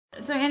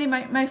So Andy,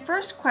 my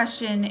first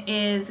question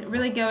is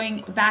really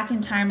going back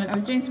in time. I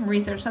was doing some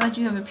research. I saw that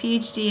you have a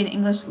PhD in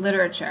English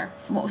literature.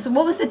 So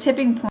what was the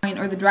tipping point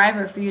or the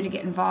driver for you to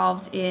get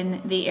involved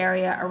in the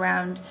area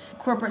around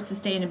corporate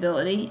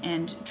sustainability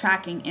and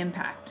tracking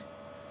impact?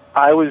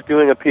 I was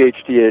doing a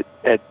PhD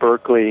at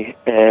Berkeley,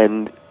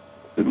 and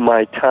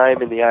my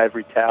time in the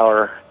ivory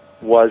tower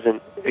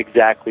wasn't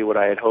exactly what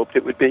I had hoped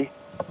it would be.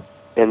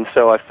 And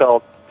so I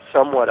felt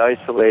somewhat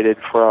isolated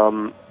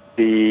from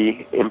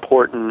the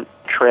important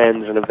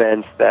trends and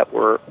events that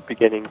were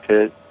beginning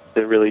to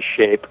really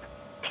shape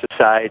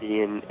society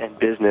and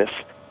business.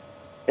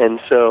 And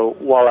so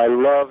while I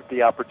loved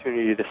the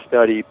opportunity to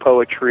study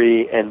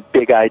poetry and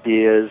big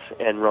ideas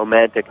and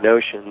romantic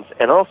notions,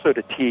 and also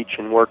to teach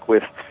and work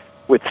with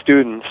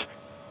students,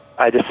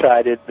 I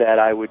decided that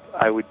I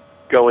would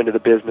go into the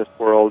business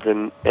world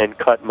and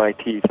cut my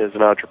teeth as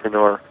an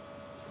entrepreneur.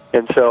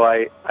 And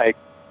so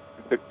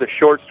the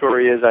short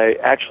story is I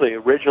actually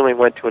originally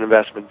went to an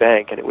investment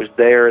bank, and it was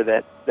there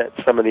that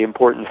some of the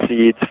important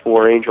seeds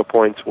for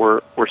AngelPoints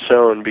were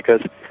sown,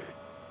 because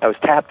I was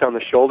tapped on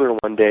the shoulder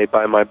one day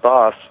by my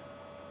boss,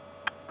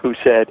 who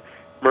said,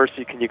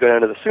 "Mercy, can you go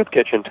down to the soup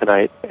kitchen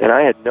tonight?" And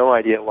I had no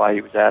idea why he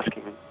was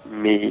asking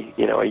me,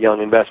 a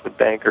young investment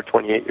banker,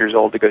 28 years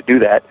old, to go do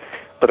that.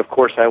 But of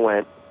course I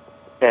went.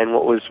 And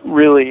what was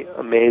really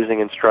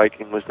amazing and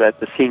striking was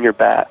that the senior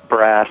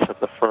brass of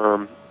the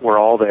firm were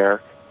all there.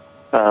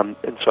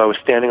 And so I was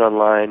standing on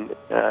line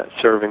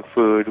serving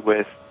food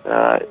with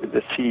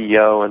the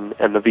CEO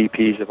and the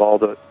VPs of all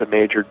the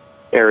major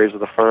areas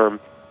of the firm.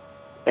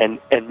 And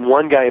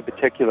one guy in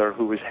particular,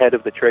 who was head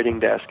of the trading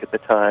desk at the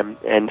time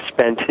and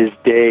spent his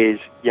days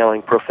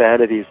yelling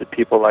profanities at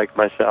people like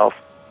myself,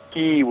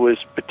 he was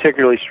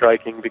particularly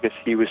striking because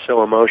he was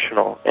so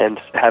emotional and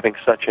having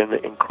such an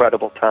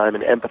incredible time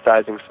and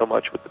empathizing so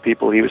much with the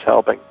people he was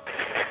helping.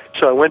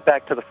 So I went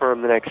back to the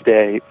firm the next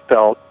day,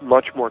 felt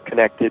much more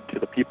connected to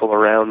the people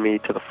around me,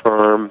 to the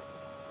firm,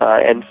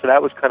 and so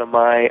that was kind of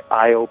my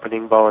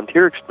eye-opening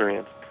volunteer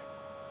experience.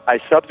 I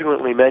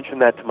subsequently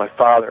mentioned that to my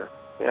father,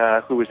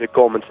 who was at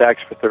Goldman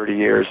Sachs for 30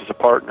 years as a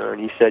partner,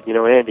 and he said,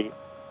 Andy,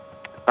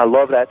 I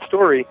love that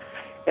story,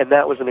 and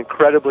that was an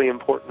incredibly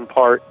important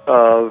part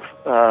of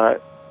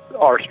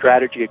our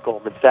strategy at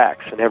Goldman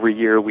Sachs. And every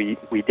year we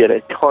did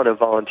a ton of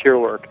volunteer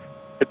work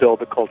to build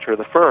the culture of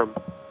the firm.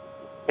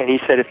 And he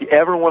said, if you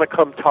ever want to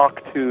come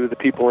talk to the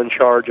people in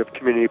charge of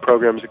community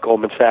programs at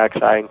Goldman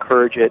Sachs, I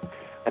encourage it.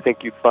 I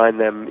think you'd find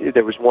them.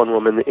 There was one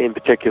woman in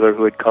particular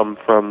who had come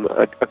from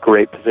a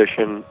great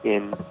position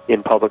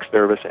in public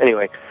service.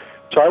 Anyway,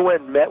 so I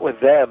went and met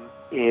with them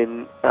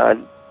in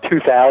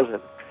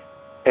 2000.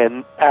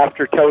 And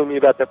after telling me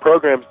about their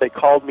programs, they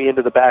called me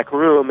into the back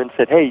room and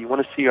said, hey, you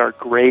want to see our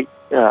great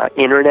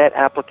internet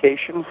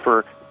application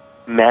for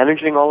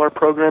managing all our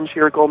programs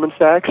here at Goldman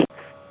Sachs?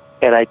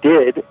 And I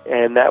did,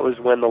 and that was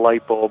when the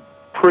light bulb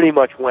pretty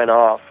much went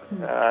off.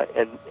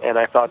 And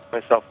I thought to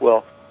myself,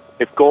 well,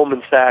 if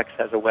Goldman Sachs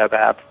has a web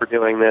app for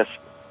doing this,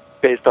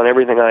 based on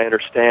everything I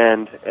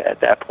understand,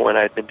 at that point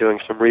I had been doing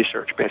some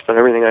research, based on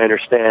everything I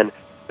understand,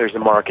 there's a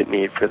market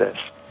need for this.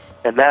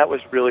 And that was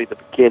really the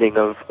beginning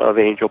of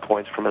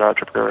AngelPoints from an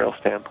entrepreneurial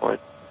standpoint.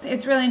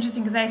 It's really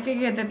interesting because I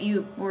figured that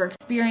you were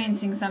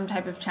experiencing some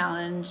type of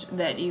challenge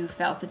that you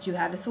felt that you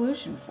had a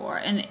solution for.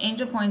 And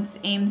AngelPoints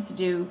aims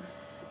to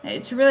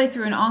really,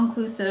 through an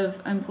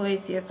all-inclusive employee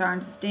CSR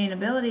and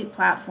sustainability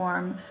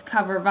platform,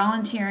 cover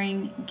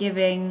volunteering,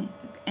 giving,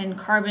 and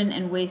carbon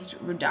and waste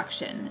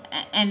reduction.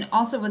 And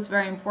also what's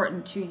very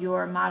important to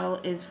your model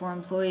is for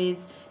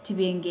employees to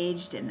be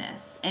engaged in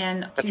this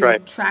and to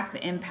track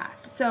the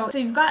impact. So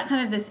you've got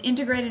kind of this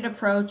integrated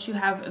approach. You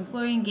have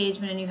employee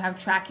engagement and you have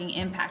tracking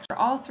impact. Are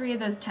all three of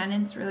those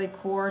tenets really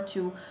core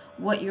to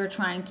what you're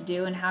trying to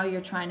do and how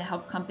you're trying to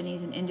help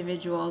companies and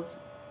individuals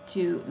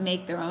to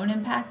make their own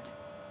impact?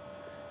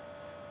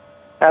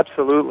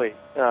 Absolutely.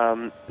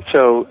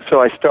 So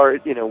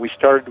we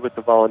started with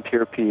the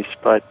volunteer piece,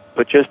 but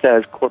just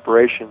as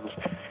corporations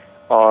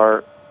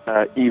are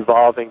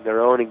evolving their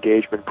own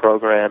engagement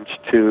programs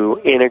to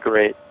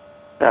integrate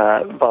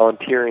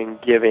volunteering,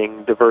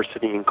 giving,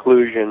 diversity,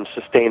 inclusion,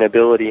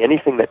 sustainability,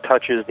 anything that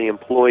touches the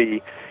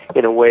employee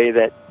in a way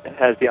that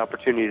has the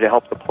opportunity to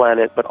help the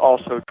planet, but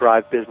also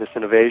drive business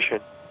innovation,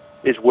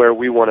 is where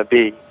we want to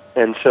be.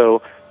 And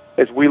so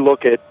as we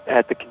look at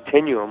the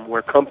continuum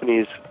where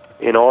companies,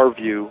 in our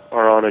view,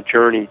 are on a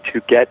journey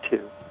to get to,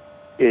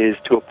 is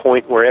to a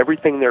point where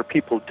everything their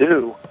people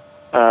do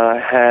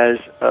has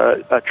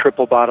a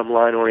triple bottom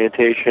line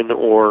orientation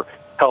or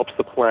helps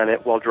the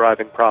planet while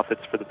driving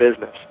profits for the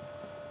business.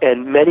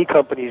 And many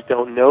companies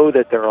don't know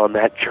that they're on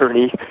that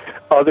journey.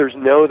 Others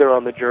know they're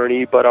on the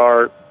journey but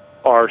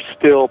are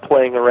still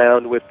playing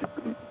around with,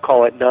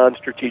 call it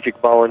non-strategic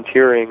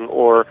volunteering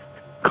or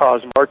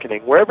cause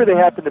marketing. Wherever they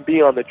happen to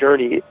be on the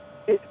journey,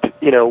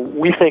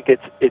 we think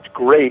it's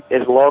great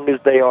as long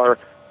as they are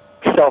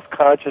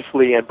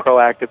self-consciously and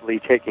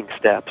proactively taking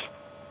steps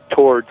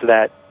towards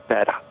that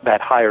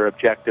higher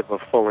objective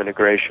of full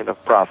integration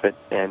of profit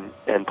and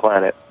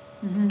planet.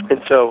 Mm-hmm.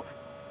 And so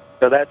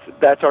So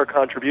that's our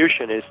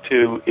contribution, is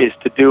to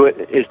do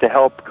it, is to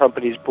help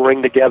companies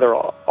bring together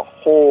a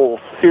whole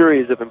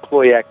series of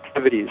employee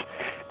activities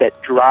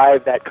that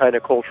drive that kind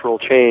of cultural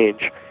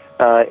change.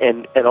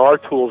 And our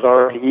tools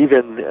aren't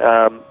even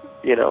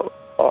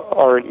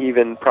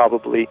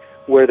probably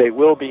where they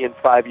will be in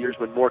 5 years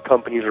when more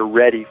companies are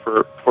ready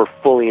for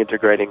fully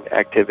integrating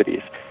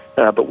activities.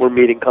 But we're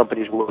meeting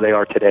companies where they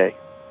are today.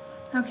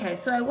 Okay,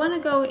 so I want to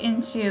go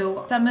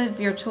into some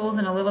of your tools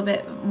in a little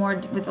bit more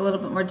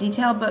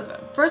detail,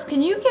 but first,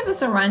 can you give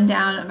us a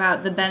rundown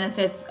about the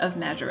benefits of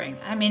measuring?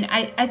 I mean,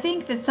 I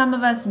think that some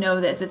of us know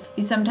this.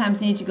 You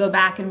sometimes need to go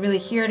back and really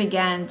hear it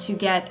again to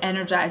get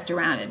energized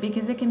around it,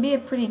 because it can be a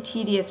pretty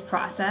tedious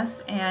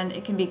process and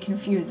it can be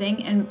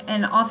confusing,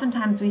 and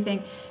oftentimes we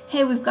think,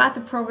 hey, we've got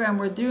the program,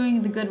 we're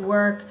doing the good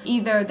work,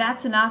 either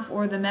that's enough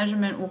or the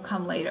measurement will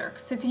come later.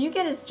 So can you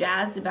get us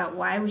jazzed about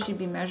why we should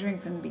be measuring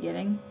from the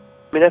beginning?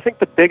 I mean, I think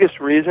the biggest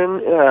reason,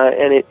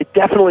 and it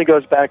definitely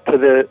goes back to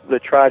the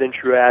tried and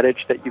true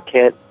adage that you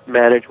can't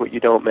manage what you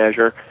don't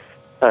measure.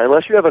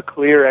 Unless you have a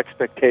clear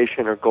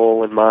expectation or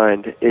goal in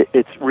mind,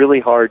 it's really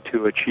hard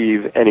to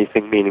achieve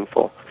anything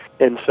meaningful.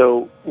 And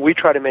so we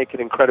try to make it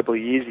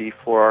incredibly easy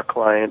for our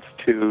clients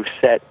to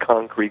set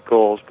concrete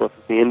goals, both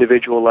at the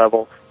individual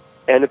level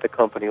and at the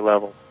company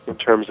level, in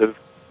terms of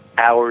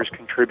hours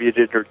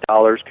contributed or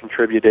dollars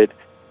contributed,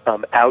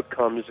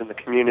 outcomes in the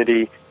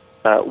community,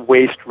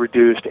 waste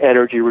reduced,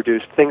 energy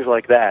reduced, things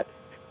like that.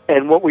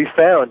 And what we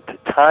found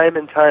time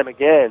and time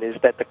again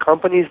is that the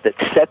companies that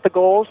set the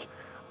goals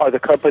are the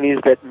companies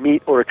that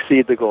meet or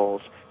exceed the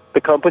goals.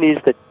 The companies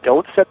that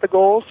don't set the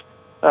goals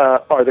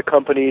are the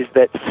companies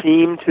that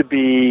seem to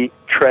be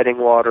treading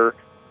water,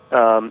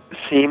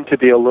 seem to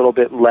be a little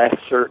bit less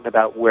certain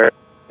about where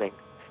they're going.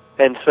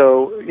 And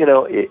so,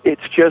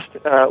 it's just,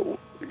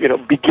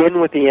 begin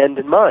with the end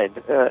in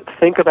mind.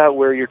 Think about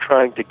where you're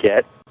trying to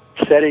get.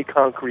 Set a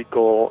concrete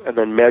goal and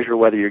then measure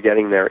whether you're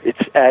getting there.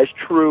 It's as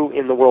true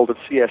in the world of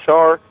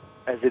CSR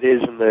as it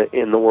is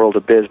in the world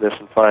of business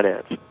and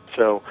finance.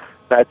 So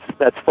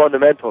that's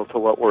fundamental to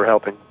what we're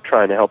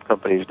trying to help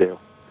companies do.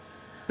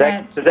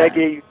 Does that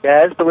get you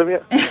jazzed,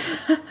 Olivia?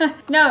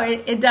 No,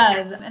 it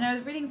does. And I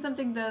was reading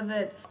something, though,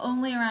 that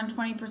only around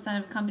 20%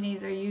 of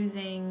companies are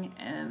using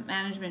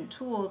management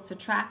tools to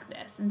track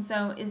this. And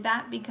so is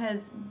that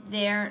because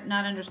they're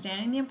not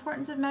understanding the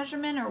importance of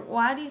measurement, or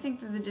why do you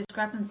think there's a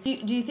discrepancy?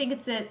 Do you think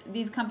it's that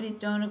these companies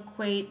don't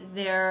equate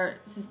their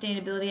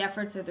sustainability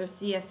efforts or their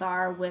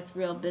CSR with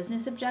real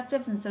business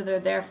objectives, and so they're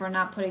therefore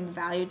not putting the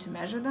value to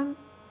measure them?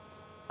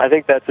 I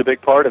think that's a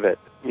big part of it.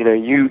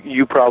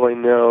 You probably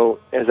know,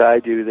 as I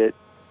do, that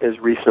as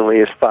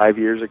recently as 5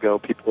 years ago,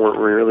 people weren't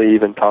really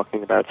even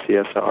talking about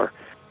CSR.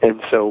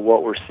 And so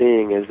what we're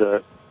seeing is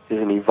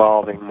an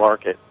evolving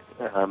market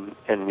and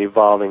an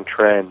evolving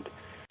trend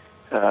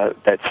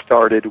that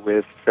started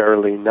with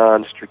fairly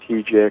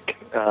non-strategic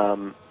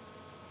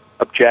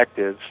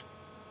objectives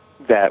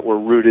that were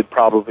rooted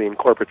probably in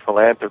corporate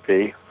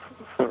philanthropy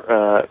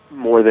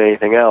more than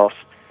anything else,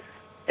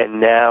 and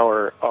now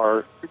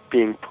are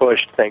being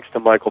pushed, thanks to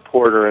Michael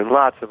Porter and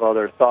lots of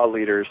other thought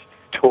leaders,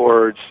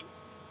 towards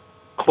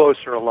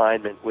closer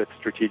alignment with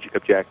strategic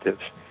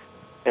objectives.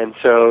 And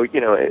so,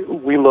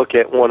 we look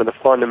at one of the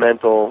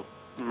fundamental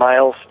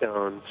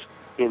milestones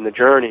in the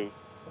journey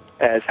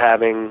as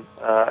having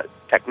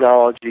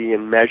technology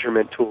and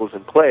measurement tools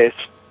in place,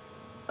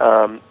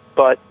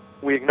 but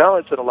we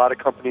acknowledge that a lot of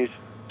companies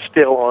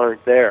still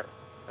aren't there.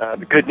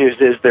 The good news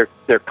is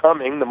they're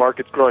coming. The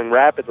market's growing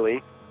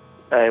rapidly,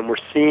 and we're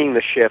seeing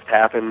the shift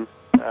happen,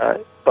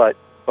 but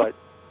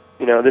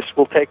this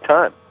will take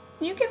time.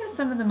 Can you give us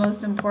some of the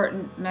most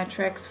important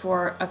metrics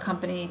for a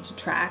company to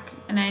track?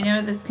 And I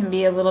know this can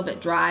be a little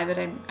bit dry, but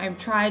I'm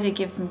trying to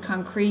give some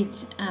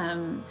concrete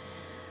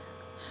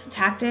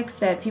tactics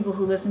that people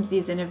who listen to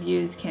these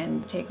interviews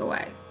can take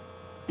away.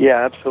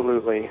 Yeah,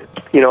 absolutely.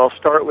 I'll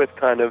start with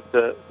kind of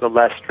the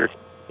lesser,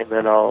 and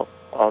then I'll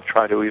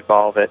try to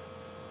evolve it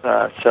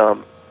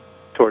some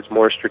towards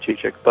more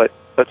strategic. But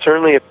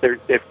certainly,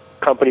 if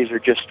companies are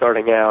just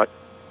starting out,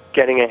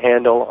 getting a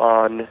handle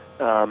on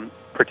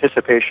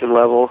participation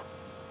level.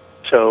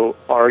 So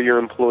are your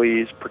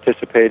employees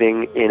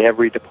participating in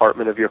every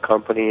department of your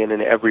company and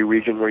in every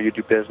region where you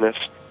do business?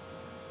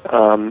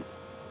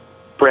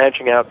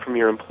 Branching out from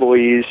your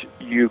employees,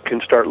 you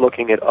can start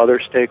looking at other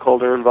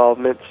stakeholder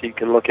involvement. So you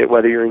can look at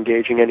whether you're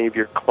engaging any of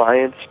your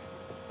clients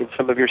in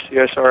some of your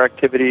CSR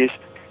activities,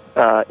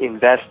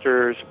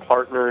 investors,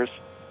 partners.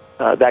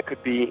 That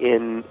could be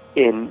in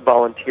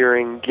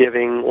volunteering,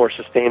 giving, or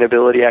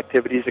sustainability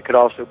activities. It could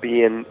also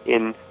be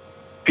in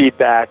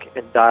feedback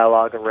and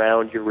dialogue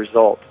around your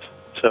results.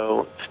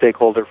 So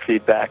stakeholder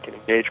feedback and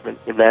engagement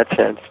in that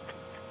sense.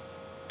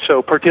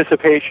 So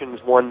participation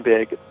is one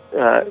big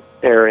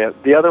area.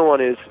 The other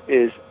one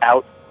is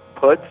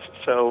outputs.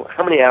 So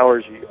how many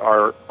hours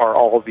are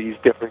all of these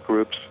different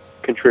groups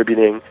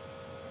contributing,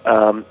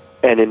 and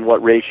in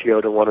what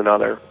ratio to one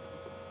another?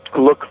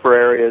 Look for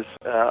areas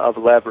of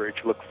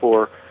leverage. Look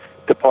for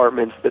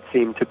departments that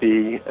seem to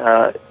be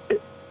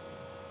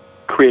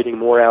creating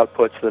more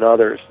outputs than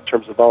others in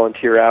terms of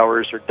volunteer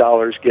hours or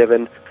dollars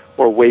given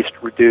or waste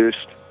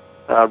reduced,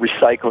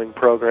 recycling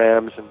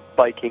programs and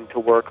biking to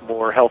work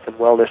more, health and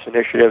wellness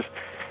initiatives.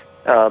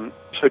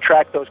 So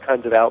track those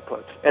kinds of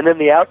outputs. And then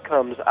the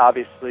outcomes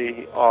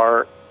obviously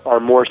are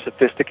more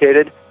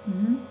sophisticated.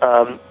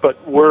 Mm-hmm. But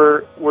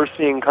we're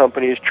seeing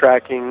companies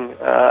tracking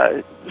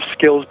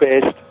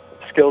skills-based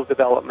skills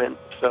development.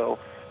 So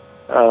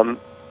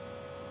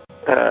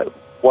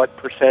what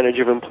percentage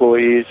of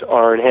employees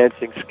are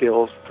enhancing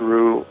skills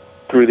through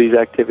these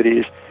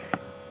activities?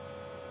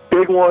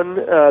 Big one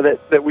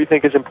that we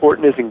think is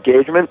important is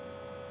engagement,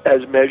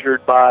 as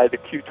measured by the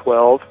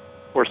Q12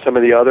 or some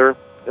of the other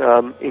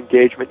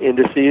engagement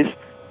indices.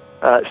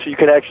 So you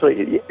can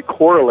actually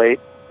correlate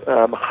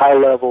high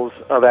levels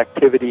of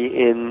activity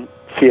in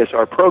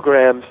CSR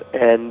programs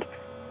and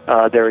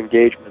their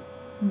engagement.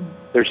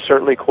 There's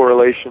certainly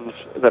correlations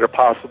that are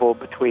possible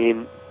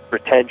between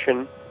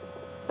retention,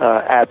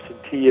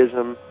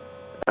 absenteeism,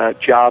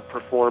 job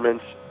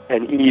performance,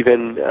 and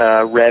even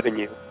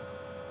revenue.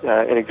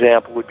 An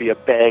example would be a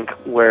bank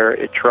where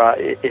it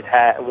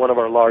had one of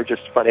our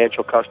largest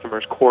financial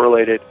customers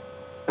correlated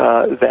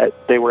that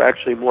they were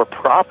actually more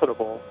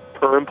profitable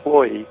per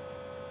employee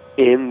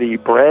in the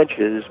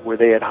branches where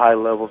they had high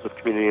levels of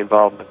community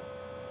involvement.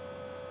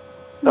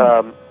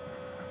 And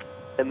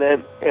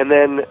then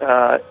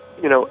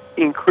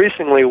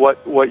increasingly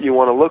what you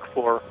want to look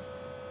for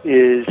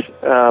is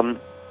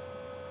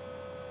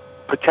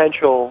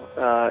potential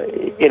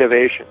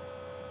innovation.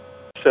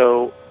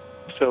 So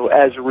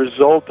as a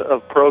result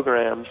of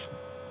programs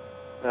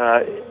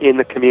in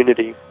the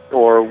community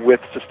or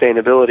with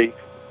sustainability,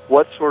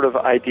 what sort of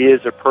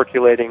ideas are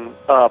percolating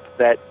up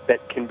that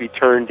can be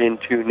turned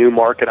into new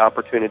market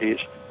opportunities,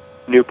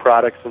 new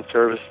products and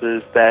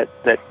services that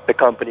the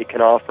company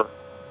can offer?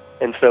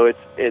 And so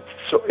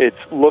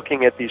it's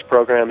looking at these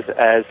programs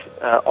as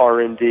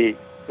R&D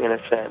in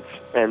a sense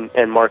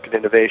and market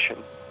innovation.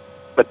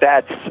 But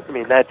that's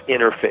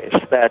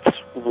interface. That's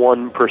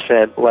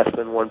 1%, less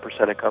than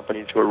 1% of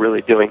companies who are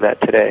really doing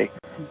that today.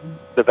 Mm-hmm.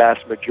 The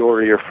vast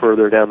majority are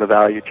further down the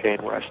value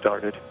chain where I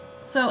started.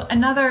 So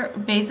another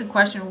basic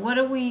question, what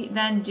do we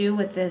then do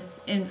with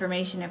this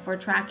information if we're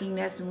tracking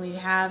this and we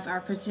have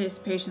our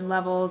participation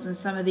levels and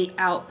some of the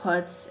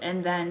outputs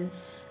and then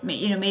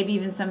maybe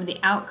even some of the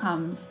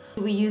outcomes?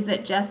 Do we use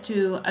that just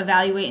to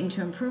evaluate and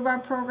to improve our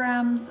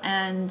programs?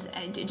 And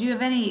do you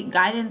have any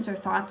guidance or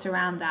thoughts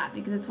around that?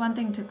 Because it's one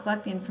thing to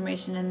collect the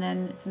information and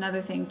then it's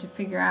another thing to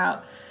figure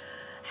out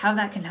how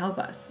that can help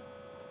us.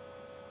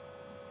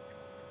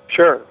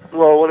 Sure.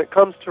 Well, when it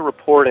comes to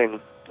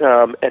reporting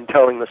and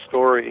telling the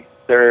story,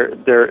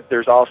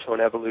 there's also an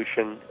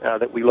evolution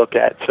that we look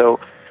at. So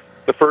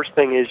the first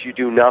thing is you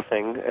do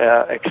nothing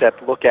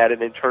except look at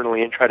it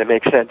internally and try to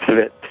make sense of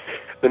it.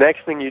 The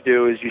next thing you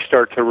do is you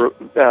start to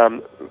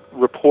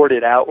report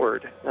it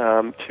outward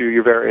to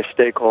your various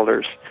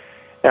stakeholders.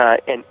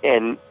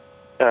 And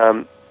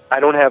I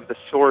don't have the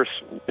source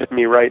with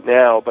me right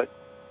now, but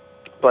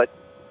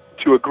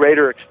to a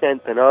greater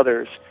extent than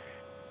others,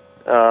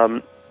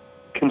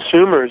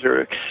 consumers are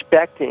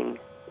expecting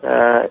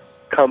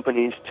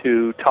companies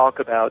to talk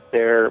about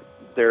their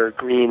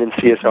green and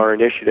CSR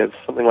initiatives.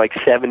 Something like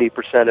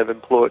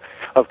 70%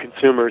 of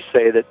consumers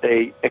say that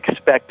they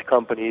expect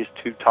companies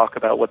to talk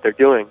about what they're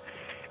doing.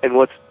 And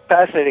what's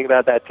fascinating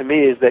about that to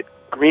me is that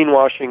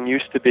greenwashing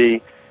used to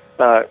be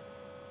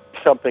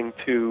something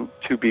to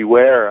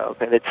beware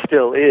of, and it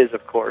still is,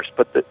 of course,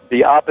 but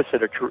the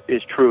opposite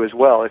is true as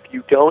well. If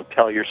you don't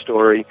tell your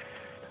story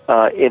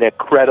in a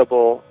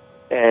credible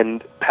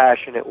and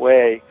passionate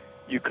way,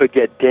 you could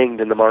get dinged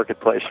in the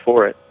marketplace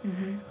for it.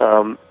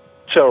 Mm-hmm.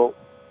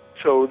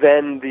 So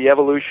then the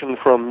evolution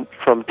from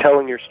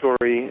telling your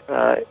story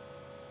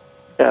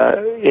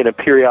in a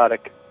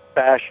periodic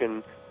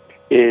fashion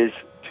is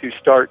to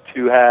start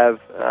to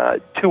have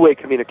two-way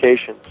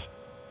communications.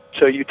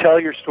 So you tell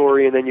your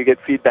story and then you get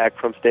feedback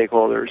from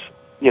stakeholders.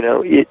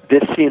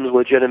 This seems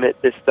legitimate,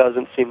 this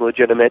doesn't seem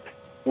legitimate.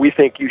 We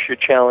think you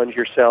should challenge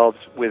yourselves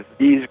with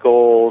these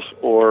goals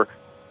or,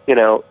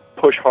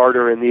 push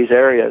harder in these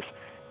areas.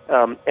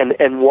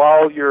 And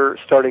while you're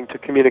starting to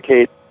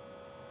communicate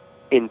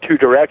in two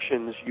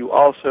directions, you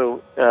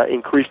also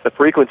increase the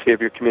frequency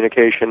of your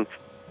communication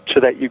so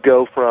that you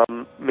go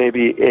from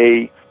maybe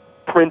a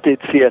printed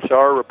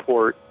CSR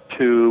report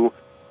to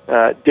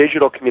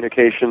digital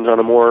communications on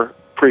a more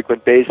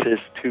frequent basis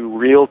to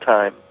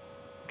real-time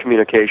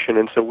communication.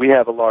 And so we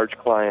have a large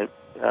client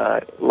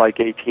like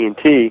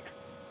AT&T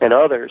and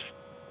others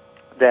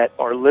that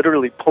are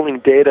literally pulling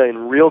data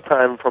in real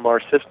time from our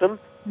system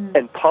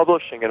and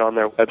publishing it on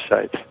their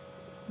websites.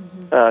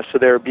 Mm-hmm. So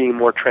they're being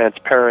more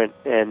transparent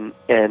and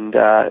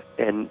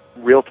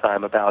real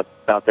time about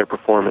their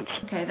performance.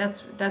 Okay,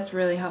 that's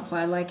really helpful.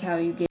 I like how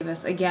you gave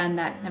us again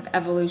that kind of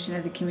evolution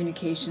of the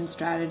communication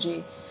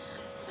strategy.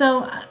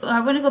 So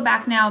I want to go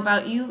back now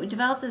about you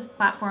developed this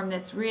platform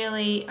that's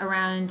really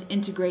around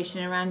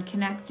integration, around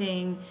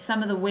connecting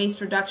some of the waste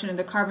reduction or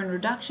the carbon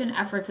reduction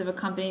efforts of a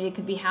company that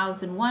could be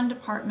housed in one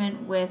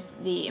department with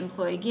the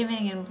employee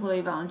giving and employee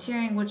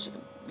volunteering, which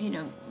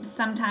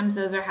sometimes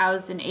those are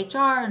housed in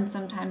HR and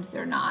sometimes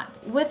they're not.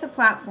 With the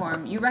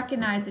platform, you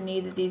recognize the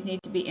need that these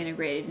need to be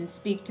integrated and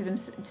speak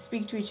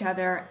to each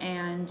other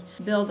and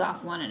build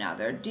off one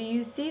another. Do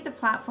you see the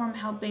platform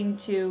helping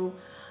to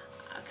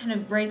kind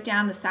of break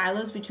down the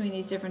silos between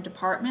these different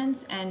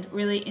departments and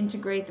really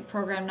integrate the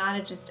program not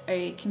at just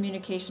a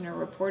communication or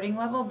reporting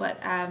level, but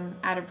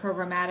at a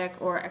programmatic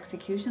or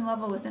execution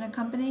level within a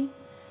company?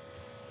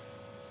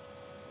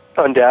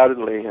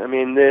 Undoubtedly. I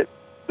mean, the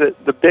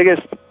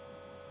biggest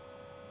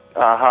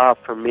aha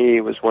for me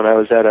was when I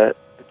was at a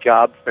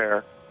job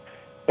fair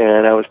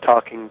and I was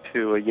talking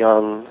to a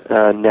young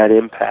Net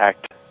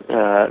Impact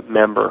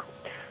member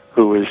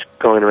who was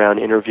going around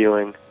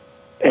interviewing,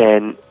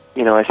 and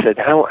I said,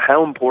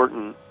 how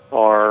important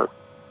are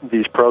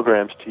these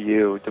programs to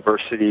you,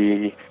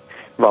 diversity,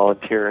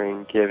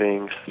 volunteering,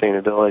 giving,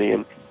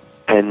 sustainability?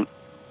 And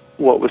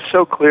what was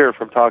so clear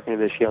from talking to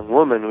this young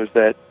woman was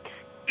that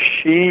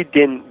she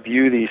didn't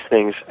view these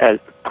things as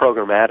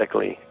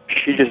programmatically.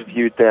 She just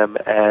viewed them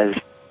as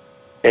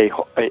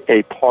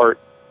a part,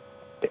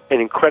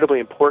 an incredibly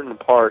important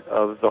part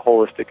of the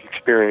holistic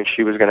experience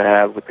she was going to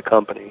have with the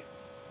company.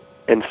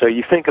 And so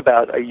you think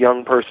about a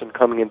young person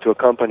coming into a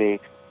company,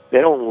 they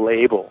don't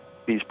label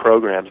these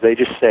programs. They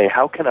just say,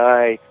 how can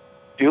I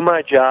do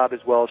my job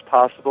as well as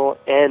possible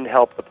and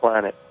help the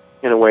planet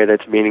in a way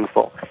that's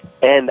meaningful?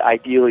 And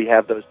ideally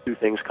have those two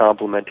things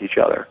complement each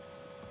other.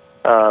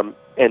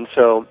 And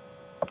so,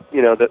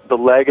 the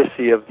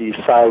legacy of these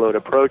siloed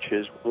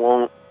approaches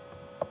won't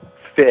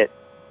fit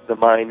the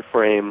mind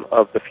frame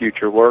of the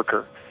future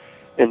worker.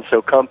 And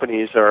so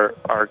companies are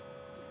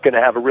going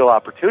to have a real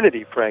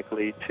opportunity,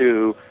 frankly,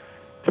 to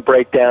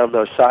break down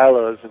those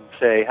silos and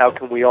say, how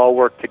can we all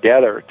work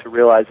together to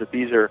realize that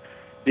these are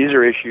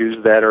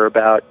issues that are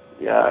about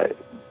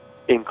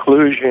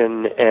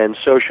inclusion and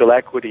social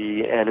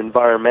equity and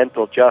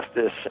environmental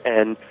justice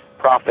and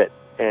profit.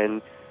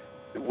 And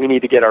we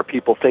need to get our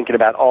people thinking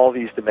about all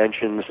these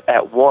dimensions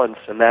at once,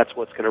 and that's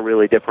what's going to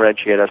really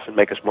differentiate us and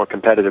make us more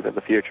competitive in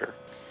the future.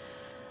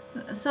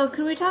 So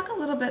can we talk a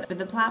little bit about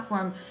the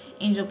platform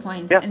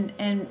AngelPoints? Yeah.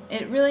 And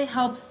it really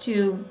helps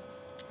to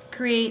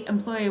create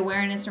employee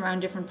awareness around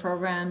different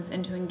programs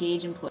and to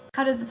engage employees.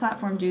 How does the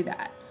platform do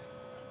that?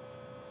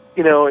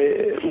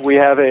 We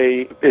have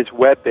it's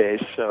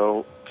web-based,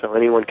 so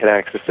anyone can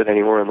access it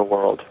anywhere in the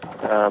world.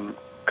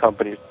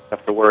 Companies don't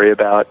have to worry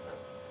about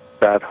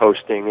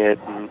hosting it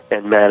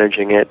and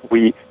managing it.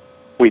 We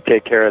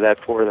take care of that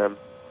for them.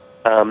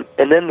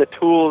 And then the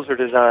tools are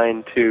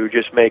designed to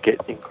just make it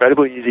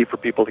incredibly easy for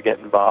people to get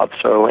involved.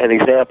 So an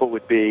example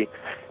would be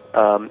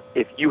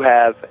if you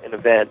have an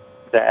event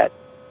that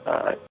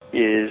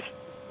is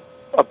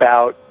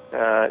about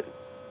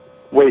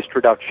waste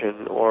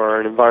reduction or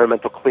an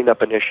environmental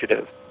cleanup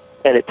initiative,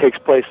 and it takes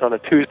place on a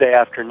Tuesday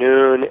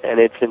afternoon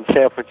and it's in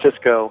San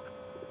Francisco,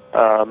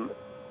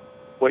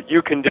 what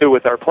you can do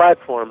with our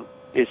platform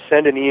is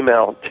send an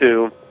email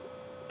to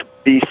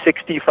the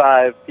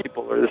 65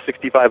 people or the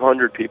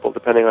 6,500 people,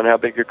 depending on how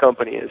big your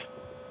company is,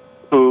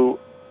 who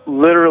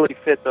literally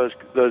fit those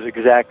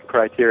exact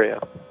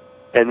criteria.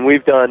 And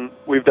we've done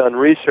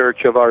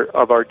research of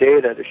our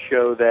data to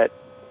show that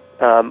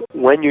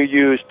when you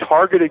use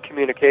targeted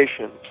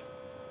communications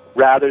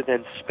rather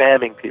than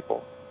spamming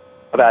people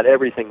about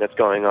everything that's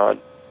going on,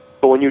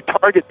 but when you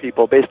target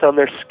people based on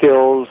their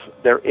skills,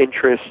 their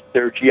interests,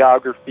 their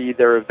geography,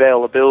 their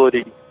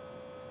availability,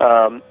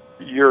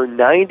 you're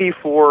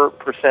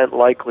 94%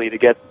 likely to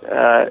get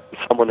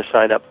someone to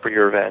sign up for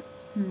your event,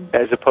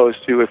 as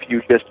opposed to if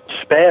you just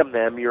spam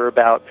them, you're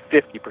about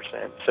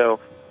 50%. So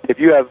if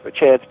you have a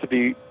chance to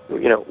be,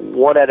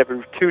 one out of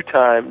every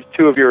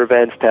two of your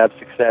events to have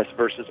success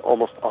versus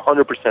almost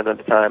 100% of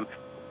the time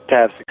to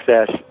have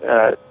success,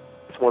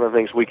 it's one of the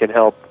things we can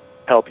help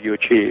you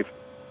achieve.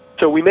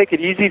 So we make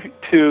it easy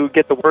to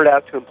get the word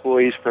out to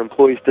employees, for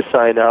employees to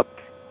sign up.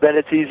 Then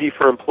it's easy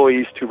for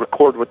employees to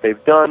record what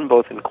they've done,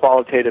 both in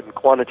qualitative and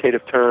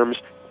quantitative terms.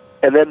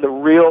 And then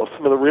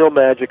some of the real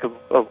magic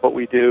of what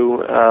we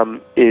do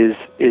is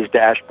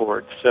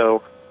dashboards.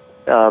 So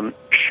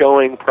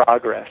showing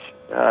progress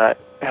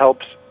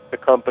helps the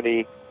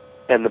company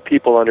and the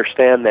people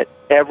understand that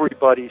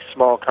everybody's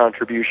small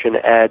contribution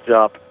adds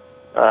up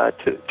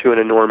to an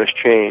enormous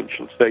change.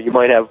 And so you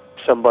might have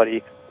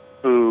somebody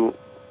who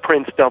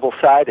prints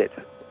double-sided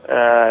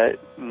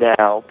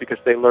now because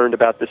they learned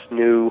about this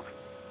new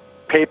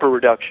paper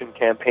reduction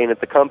campaign at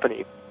the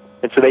company.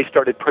 And so they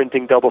started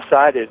printing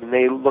double-sided, and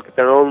they look at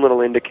their own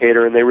little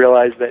indicator, and they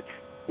realize that,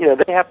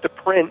 they have to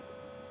print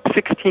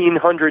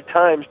 1,600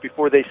 times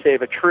before they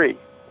save a tree,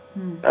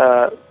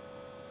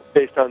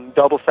 based on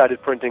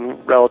double-sided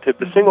printing relative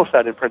to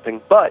single-sided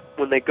printing. But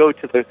when they go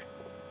to the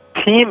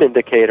team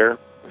indicator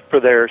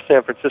for their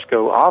San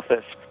Francisco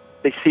office,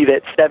 they see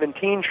that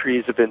 17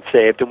 trees have been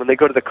saved. And when they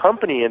go to the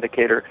company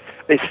indicator,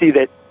 they see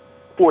that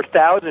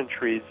 4,000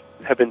 trees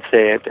have been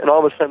saved, and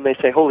all of a sudden they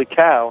say, holy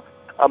cow,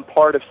 I'm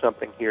part of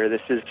something here.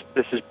 This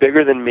is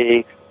bigger than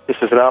me. This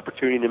is an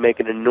opportunity to make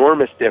an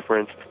enormous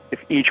difference if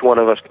each one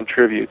of us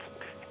contributes.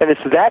 And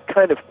it's that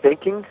kind of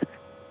thinking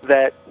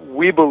that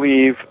we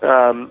believe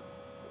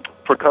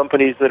for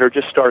companies that are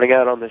just starting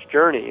out on this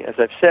journey, as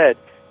I've said,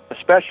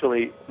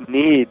 especially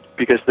need,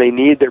 because they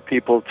need their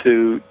people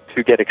to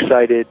get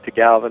excited, to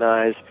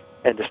galvanize,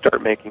 and to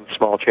start making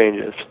small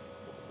changes.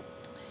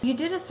 You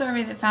did a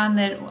survey that found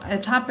that a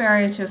top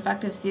barrier to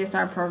effective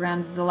CSR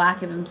programs is a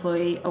lack of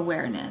employee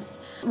awareness,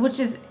 which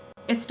is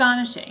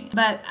astonishing.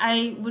 But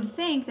I would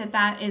think that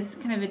that is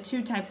kind of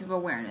two types of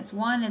awareness.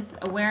 One, it's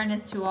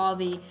awareness to all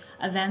the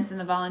events and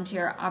the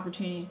volunteer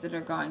opportunities that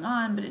are going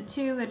on, but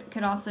two, it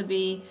could also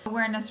be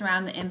awareness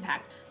around the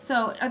impact.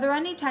 So are there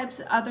any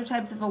other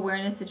types of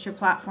awareness that your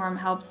platform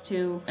helps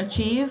to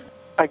achieve?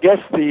 I guess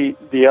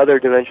the other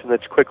dimension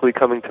that's quickly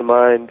coming to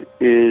mind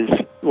is,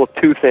 well,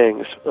 two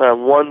things.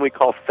 One we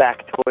call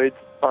factoids.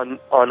 On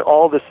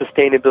all the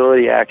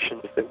sustainability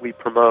actions that we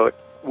promote,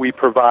 we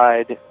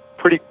provide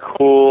pretty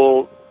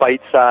cool,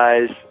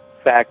 bite-sized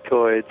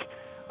factoids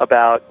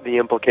about the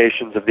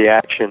implications of the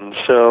action.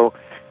 So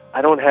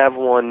I don't have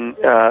one.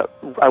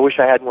 I wish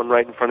I had one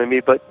right in front of me,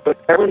 but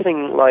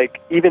everything, like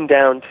even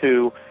down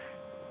to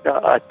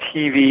a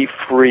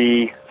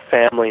TV-free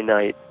family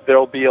night,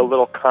 there'll be a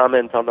little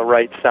comment on the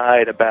right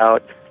side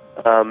about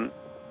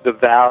the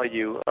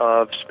value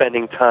of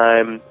spending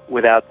time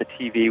without the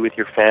TV with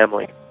your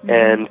family,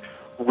 and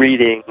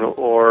reading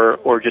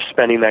or just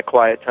spending that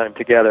quiet time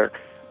together.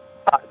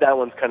 That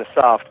one's kind of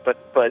soft, but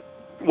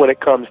when it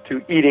comes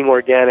to eating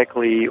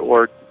organically,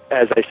 or,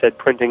 as I said,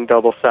 printing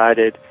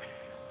double-sided,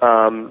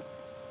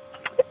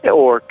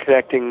 or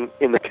connecting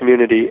in the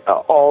community,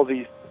 all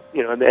these,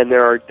 and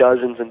there are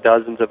dozens and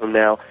dozens of them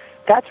now.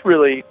 That's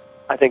really,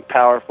 I think,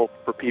 powerful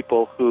for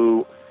people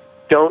who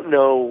don't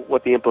know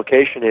what the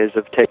implication is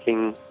of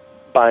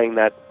buying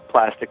that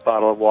plastic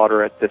bottle of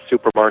water at the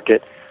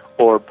supermarket,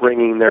 or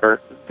bringing their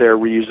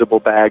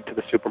reusable bag to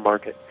the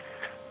supermarket.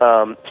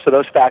 So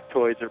those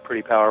factoids are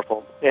pretty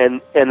powerful.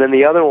 And then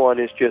the other one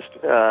is just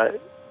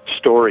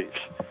stories.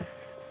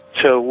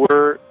 So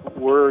we're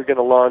going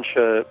to launch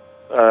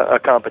a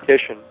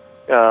competition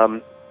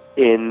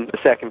in the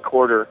second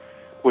quarter,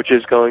 which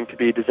is going to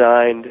be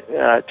designed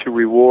to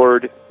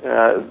reward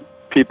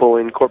people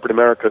in corporate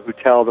America who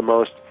tell the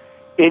most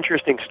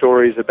interesting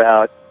stories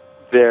about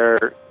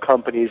their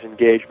company's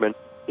engagement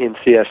in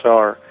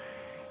CSR.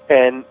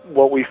 And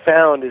what we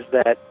found is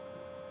that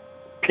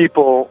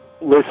people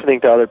listening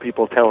to other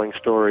people telling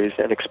stories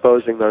and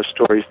exposing those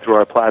stories through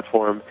our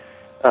platform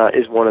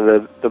is one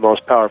of the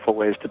most powerful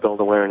ways to build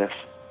awareness.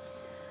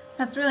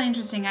 That's really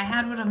interesting. I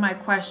had one of my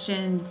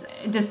questions,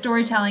 does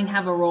storytelling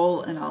have a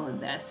role in all of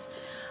this?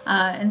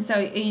 And so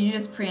you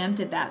just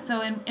preempted that.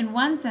 So in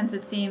one sense,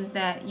 it seems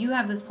that you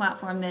have this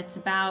platform that's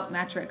about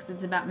metrics.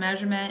 It's about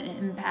measurement and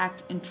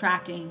impact and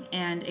tracking,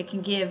 and it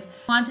can give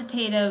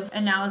quantitative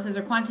analysis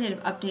or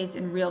quantitative updates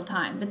in real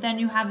time. But then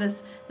you have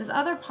this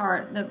other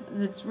part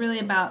that's really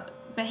about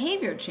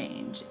behavior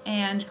change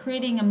and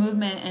creating a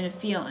movement and a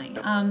feeling.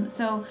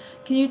 So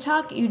can you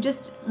talk, you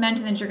just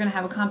mentioned that you're going to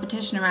have a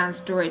competition around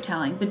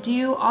storytelling, but do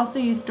you also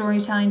use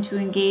storytelling to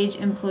engage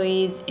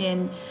employees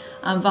in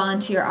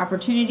volunteer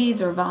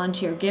opportunities or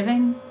volunteer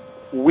giving?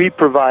 We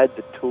provide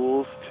the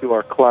tools to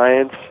our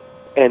clients,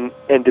 and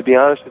to be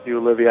honest with you,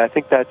 Olivia, I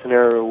think that's an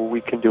area where we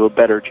can do a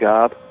better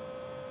job,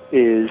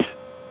 is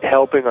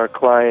helping our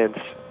clients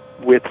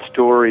with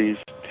stories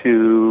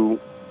to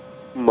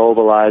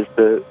mobilize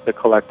the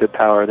collective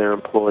power of their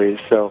employees.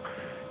 So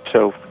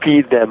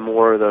feed them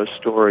more of those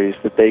stories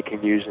that they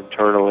can use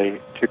internally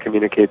to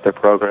communicate their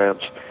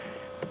programs.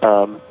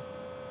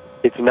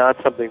 It's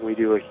not something we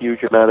do a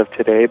huge amount of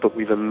today, but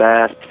we've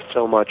amassed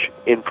so much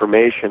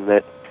information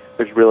that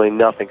there's really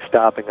nothing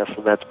stopping us,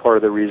 and that's part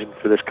of the reason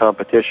for this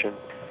competition,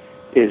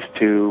 is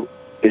to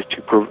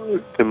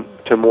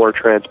more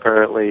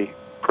transparently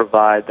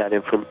provide that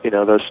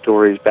those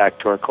stories back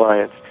to our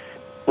clients.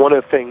 One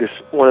of the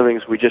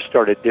things we just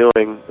started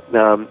doing,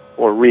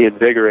 or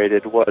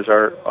reinvigorated, was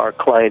our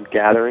client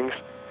gatherings,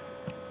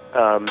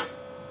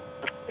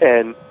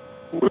 and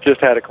we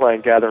just had a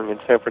client gathering in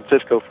San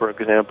Francisco, for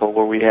example,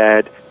 where we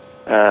had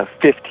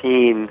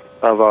 15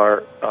 of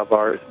our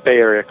Bay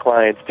Area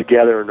clients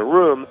together in a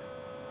room,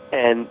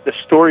 and the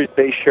stories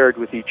they shared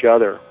with each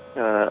other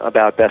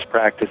about best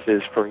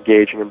practices for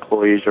engaging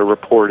employees or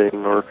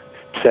reporting or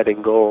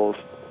setting goals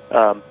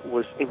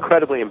was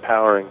incredibly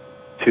empowering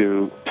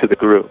to the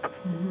group.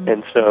 Mm-hmm.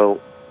 And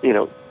so,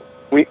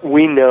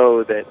 we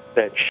know that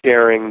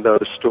sharing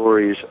those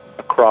stories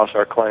across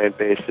our client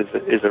base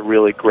is a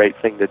really great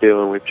thing to do,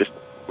 and we're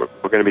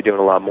going to be doing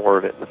a lot more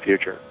of it in the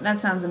future.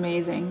 That sounds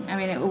amazing. I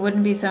mean, it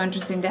wouldn't be so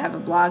interesting to have a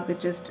blog that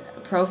just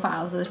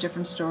profiles those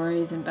different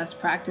stories and best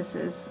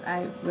practices.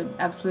 I would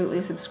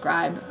absolutely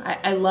subscribe.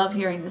 I love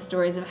hearing the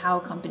stories of how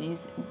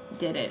companies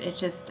did it. It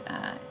just,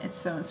 it's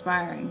so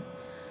inspiring.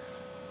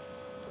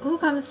 Who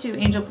comes to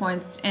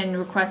AngelPoints and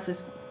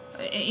requests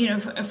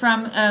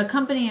from a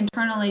company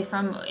internally,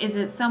 is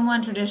it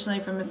someone traditionally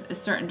from a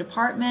certain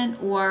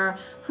department, or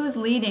who's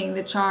leading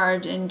the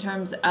charge in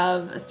terms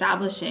of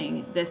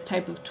establishing this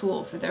type of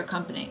tool for their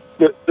company?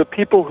 The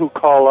people who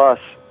call us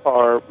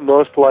are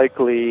most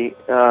likely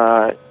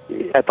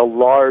at the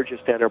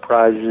largest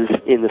enterprises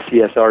in the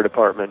CSR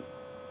department,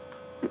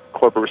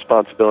 corporate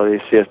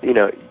responsibility.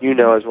 You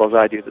know as well as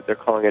I do that they're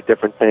calling it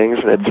different things,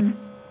 and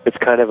it's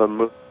kind of a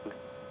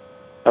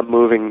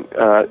moving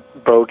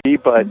bogey.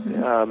 But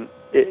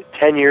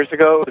 10 years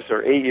ago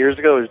or 8 years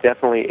ago, it was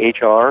definitely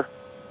HR,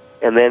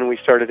 and then we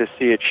started to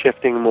see it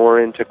shifting more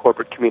into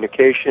corporate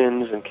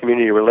communications and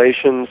community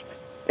relations,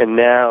 and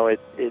now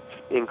it's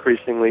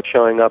increasingly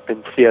showing up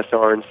in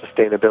CSR and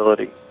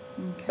sustainability.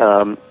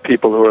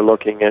 People who are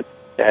looking at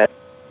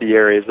the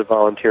areas of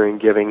volunteering,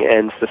 giving,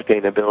 and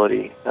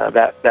sustainability.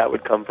 That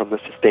would come from the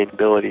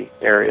sustainability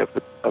area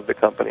of the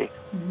company.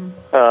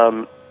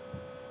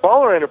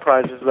 Smaller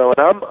enterprises, though,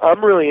 and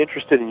I'm really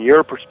interested in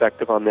your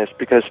perspective on this,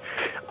 because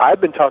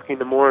I've been talking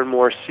to more and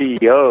more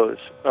CEOs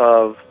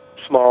of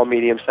small,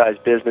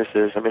 medium-sized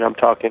businesses. I mean, I'm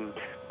talking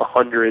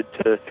 100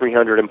 to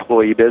 300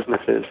 employee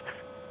businesses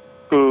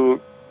who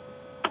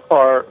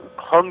are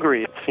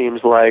hungry, it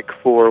seems like,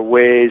 for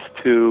ways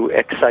to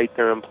excite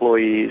their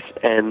employees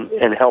and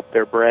help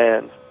their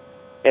brands.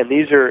 And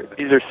these are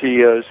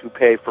CEOs who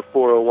pay for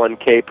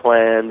 401k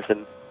plans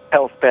and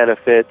health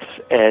benefits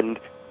and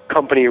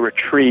company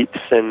retreats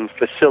and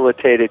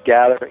facilitated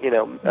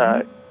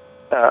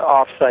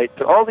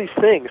offsites, all these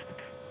things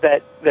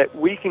that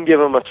we can give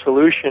them a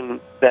solution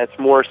that's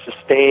more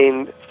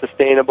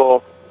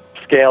sustainable,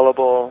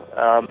 scalable,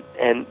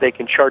 and they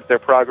can chart their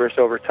progress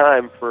over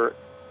time for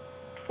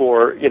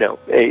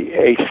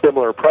a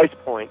similar price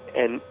point.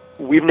 And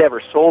we've never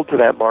sold to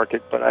that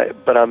market,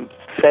 but I'm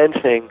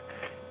sensing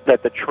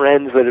that the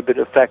trends that have been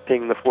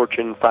affecting the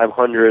Fortune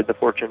 500, the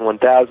Fortune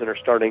 1000 are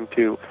starting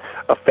to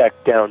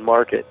affect down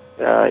market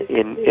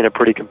in a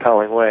pretty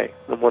compelling way.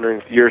 I'm wondering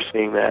if you're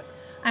seeing that.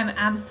 I'm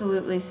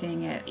absolutely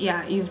seeing it.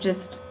 Yeah, you've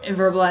just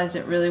verbalized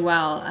it really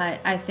well.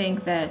 I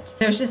think that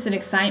there's just an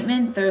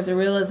excitement. There's a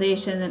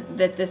realization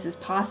that this is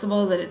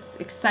possible, that it's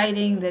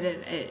exciting, that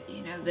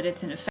that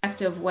it's an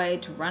effective way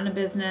to run a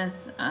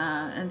business.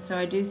 And so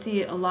I do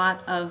see a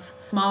lot of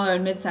smaller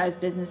and mid-sized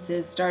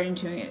businesses starting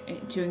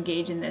to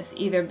engage in this,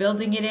 either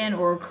building it in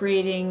or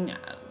creating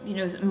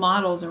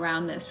models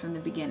around this from the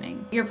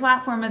beginning. Your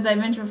platform, as I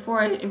mentioned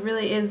before, it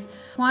really is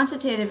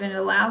quantitative and it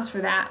allows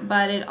for that,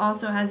 but it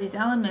also has these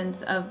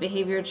elements of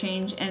behavior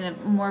change and a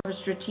more of a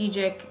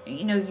strategic,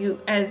 you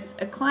as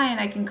a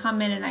client, I can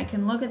come in and I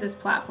can look at this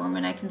platform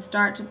and I can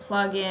start to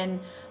plug in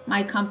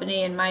my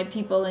company and my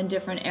people in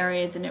different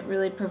areas, and it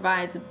really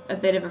provides a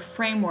bit of a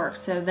framework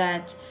so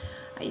that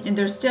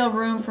there's still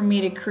room for me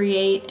to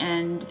create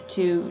and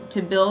to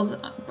build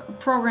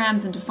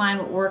programs and to find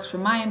what works for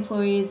my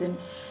employees and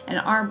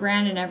our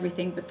brand and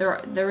everything, but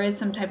there is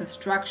some type of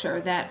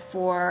structure that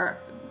for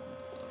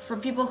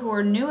people who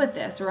are new at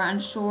this or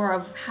unsure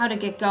of how to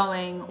get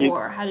going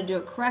or how to do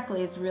it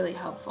correctly is really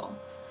helpful.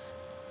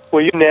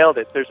 Well, you nailed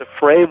it. There's a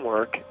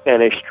framework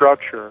and a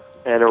structure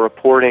and a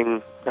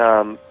reporting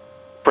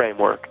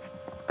framework,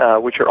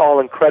 which are all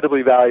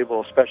incredibly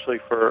valuable, especially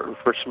for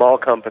small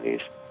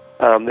companies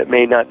that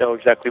may not know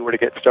exactly where to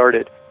get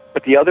started.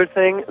 But the other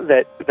thing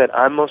that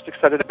I'm most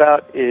excited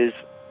about is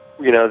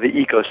the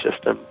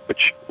ecosystem,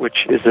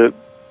 which is a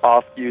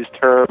oft-used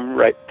term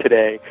right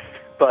today.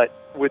 But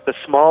with the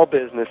small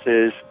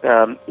businesses,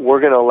 we're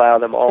going to allow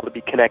them all to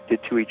be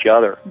connected to each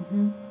other.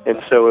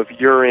 And so if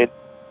you're in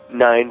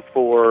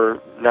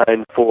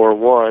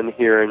 94941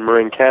 here in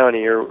Marin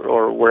County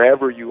or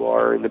wherever you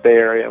are in the Bay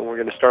Area, and we're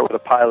going to start with a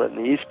pilot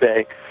in the East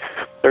Bay,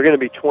 there are going to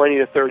be 20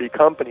 to 30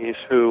 companies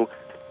who,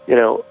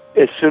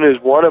 as soon as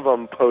one of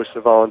them posts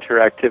a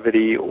volunteer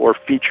activity or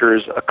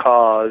features a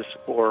cause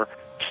or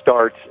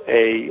starts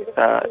a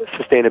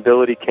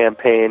sustainability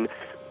campaign,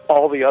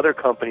 all the other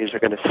companies are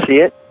going to see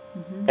it,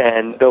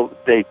 and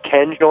they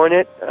can join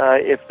it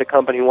if the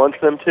company wants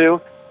them to,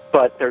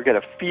 but they're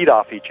going to feed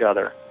off each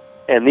other.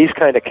 And these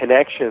kind of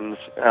connections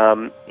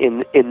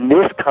in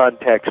this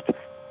context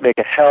make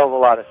a hell of a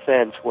lot of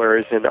sense,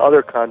 whereas in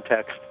other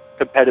contexts,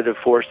 competitive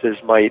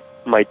forces might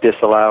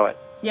disallow it.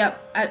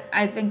 Yep,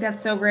 I think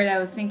that's so great. I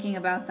was thinking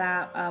about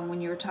that when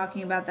you were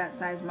talking about that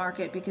size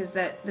market, because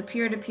the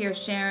peer-to-peer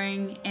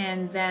sharing,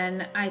 and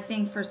then I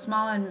think for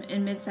small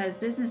and mid-sized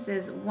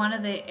businesses, one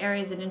of the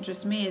areas that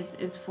interests me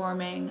is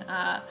forming,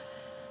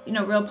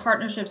 real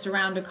partnerships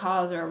around a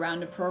cause or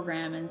around a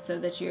program, and so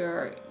that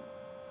you're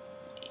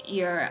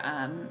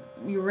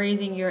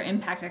raising your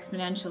impact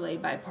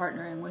exponentially by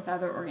partnering with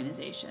other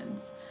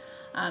organizations,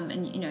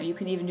 and you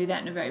can even do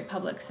that in a very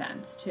public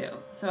sense too.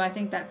 So I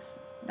think that's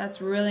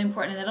really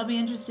important, and it'll be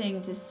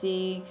interesting to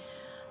see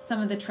some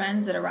of the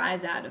trends that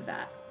arise out of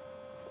that.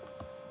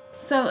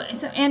 So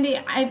Andy,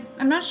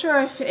 I'm not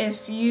sure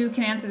if you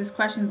can answer this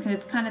question because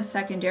it's kind of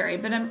secondary,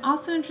 but I'm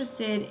also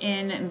interested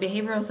in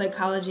behavioral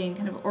psychology and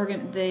kind of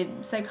the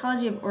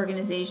psychology of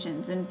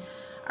organizations, and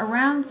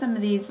around some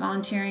of these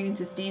volunteering and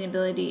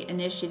sustainability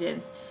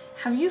initiatives.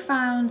 Have you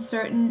found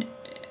certain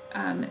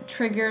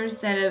triggers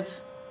that have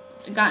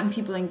gotten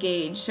people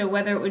engaged? So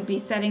whether it would be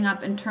setting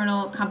up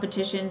internal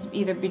competitions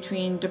either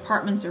between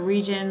departments or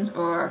regions,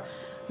 or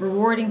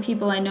rewarding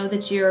people. I know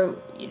that the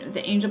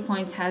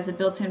AngelPoints has a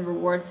built-in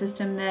reward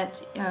system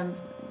that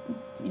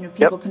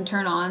people can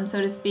turn on,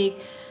 so to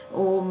speak.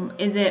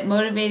 Is it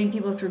motivating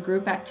people through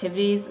group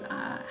activities?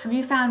 Have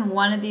you found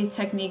one of these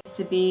techniques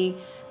to be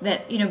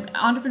that,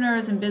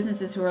 entrepreneurs and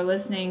businesses who are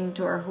listening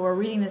to or who are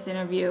reading this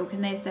interview,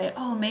 can they say,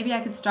 oh, maybe I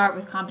could start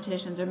with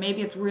competitions, or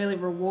maybe it's really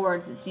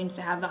rewards that seems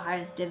to have the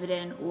highest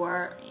dividend,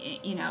 or,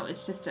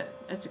 it's just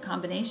a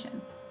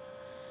combination?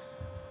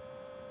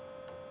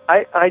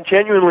 I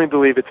genuinely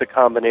believe it's a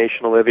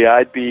combination, Olivia.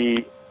 I'd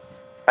be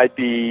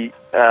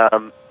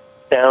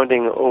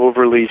sounding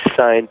overly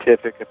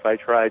scientific if I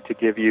tried to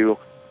give you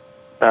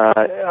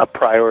a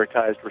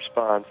prioritized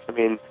response. I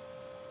mean,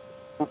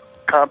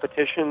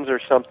 competitions are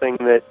something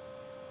that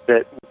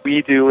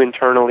we do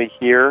internally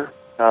here,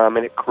 and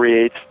it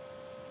creates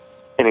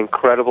an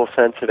incredible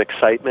sense of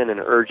excitement and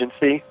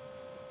urgency.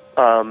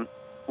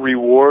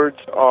 Rewards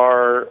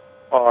are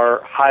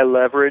high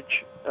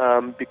leverage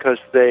because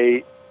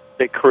they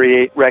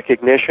create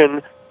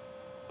recognition,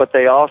 but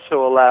they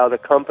also allow the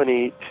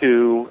company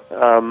to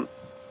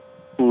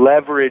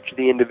leverage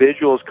the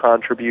individual's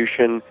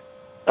contribution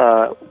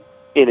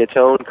in its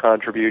own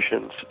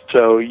contributions.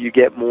 So you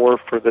get more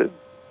for the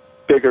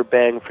bigger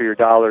bang for your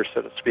dollar,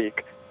 so to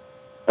speak.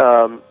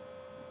 The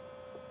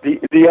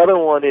other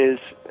one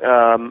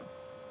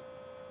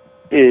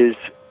is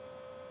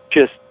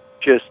just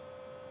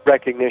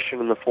recognition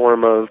in the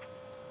form of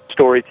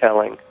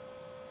storytelling,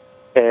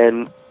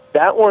 and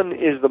that one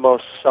is the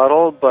most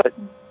subtle, but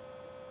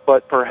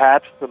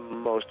perhaps the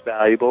most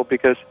valuable,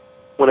 because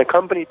when a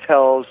company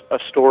tells a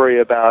story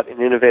about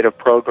an innovative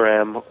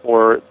program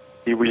or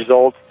the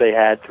results they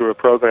had through a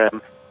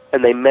program,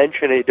 and they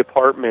mention a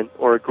department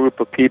or a group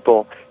of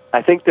people,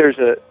 I think there's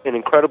an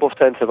incredible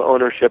sense of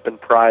ownership and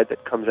pride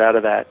that comes out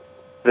of that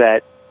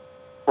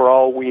for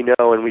all we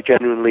know, and we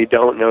genuinely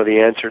don't know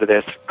the answer to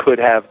this, could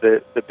have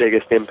the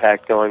biggest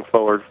impact going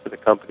forward for the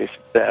company's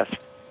success.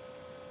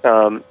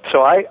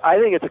 So I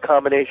think it's a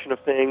combination of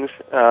things,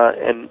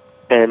 and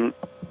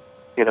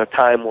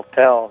time will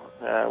tell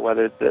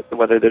whether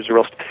there's a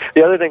real.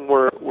 The other thing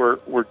we're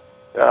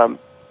going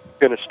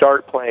to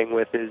start playing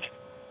with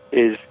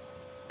is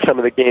some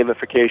of the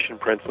gamification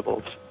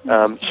principles.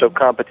 So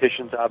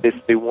competition's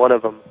obviously one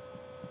of them,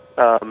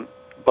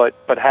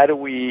 but how do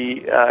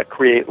we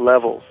create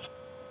levels?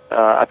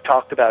 I've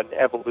talked about an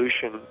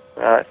evolution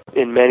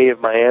in many of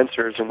my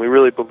answers, and we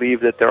really believe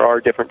that there are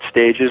different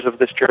stages of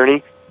this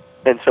journey.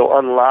 And so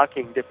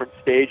unlocking different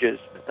stages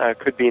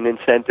could be an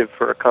incentive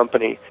for a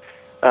company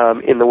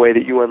in the way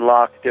that you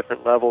unlock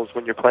different levels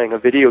when you're playing a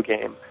video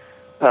game.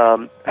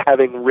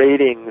 Having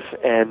ratings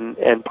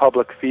and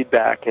public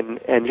feedback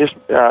and just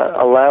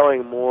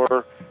allowing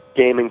more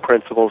gaming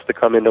principles to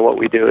come into what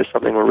we do is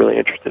something we're really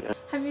interested in.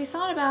 Have you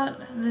thought about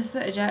this?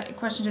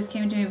 Question just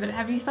came to me, but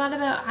have you thought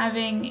about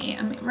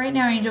having? Right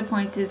now,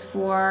 AngelPoints is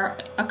for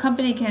a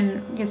company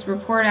can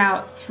report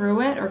out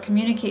through it or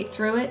communicate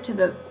through it to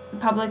the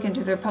public and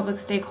to their public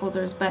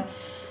stakeholders. But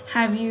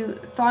have you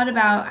thought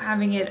about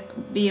having it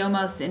be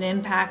almost an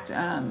impact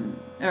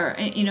or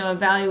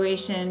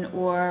evaluation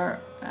or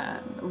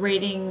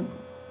rating?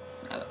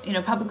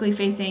 Publicly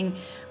facing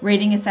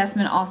rating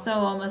assessment, also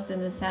almost in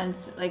the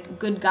sense like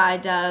Good Guy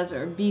does,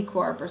 or B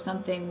Corp or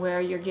something, where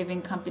you're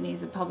giving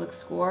companies a public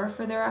score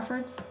for their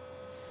efforts?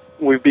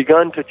 We've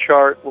begun to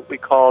chart what we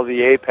call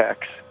the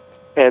APEX,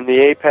 and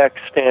the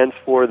APEX stands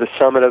for the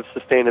Summit of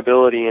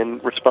Sustainability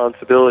and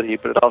Responsibility,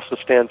 but it also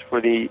stands for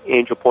the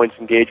AngelPoints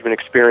Engagement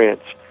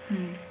Experience.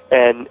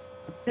 And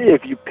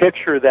if you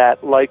picture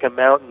that like a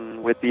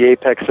mountain with the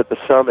apex at the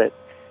summit,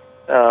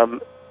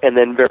 and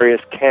then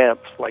various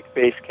camps like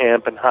base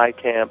camp and high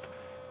camp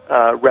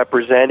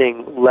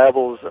representing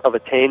levels of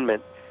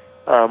attainment.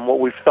 What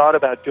we've thought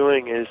about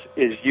doing is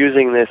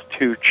using this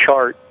to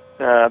chart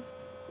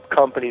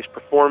companies'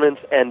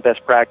 performance and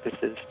best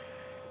practices.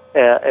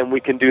 And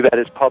we can do that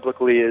as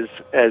publicly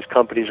as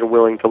companies are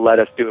willing to let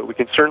us do it. We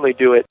can certainly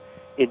do it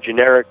in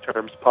generic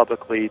terms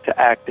publicly to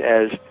act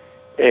as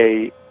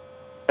a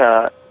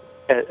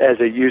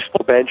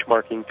useful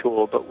benchmarking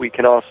tool, but we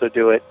can also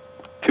do it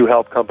to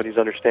help companies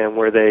understand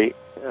where the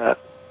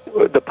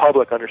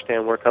public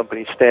understand where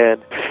companies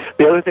stand.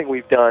 The other thing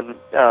we've done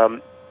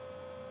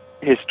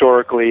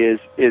historically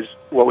is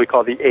what we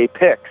call the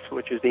APIX,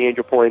 which is the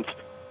AngelPoints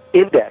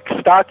Index,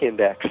 stock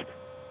index.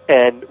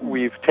 And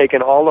we've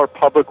taken all our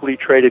publicly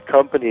traded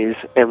companies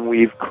and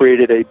we've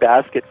created a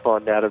basket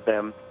fund out of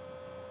them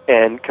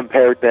and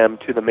compared them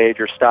to the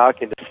major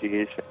stock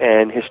indices.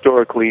 And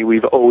historically,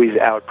 we've always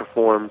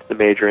outperformed the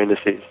major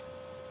indices.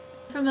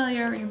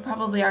 Familiar, you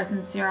probably are,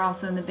 since you're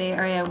also in the Bay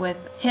Area, with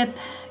HIP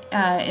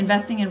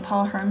investing in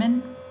Paul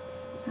Herman?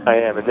 I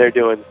am, and they're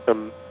doing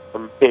some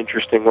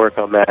interesting work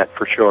on that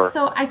for sure.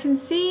 So I can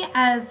see,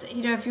 as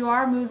if you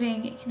are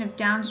moving kind of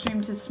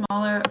downstream to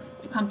smaller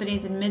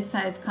companies and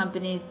mid-sized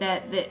companies,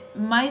 that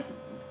might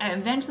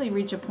eventually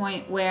reach a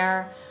point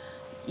where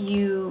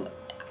you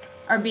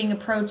are being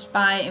approached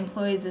by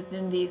employees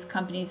within these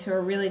companies who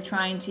are really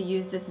trying to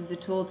use this as a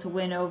tool to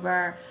win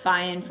over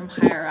buy-in from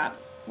higher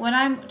ups. When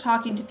I'm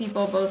talking to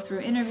people both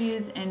through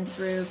interviews and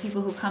through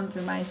people who come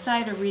through my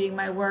site or reading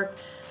my work,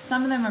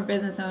 some of them are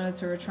business owners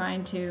who are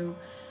trying to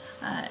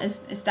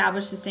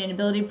establish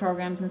sustainability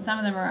programs, and some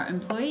of them are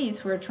employees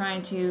who are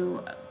trying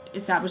to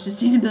establish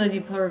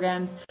sustainability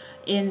programs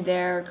in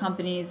their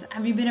companies.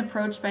 Have you been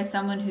approached by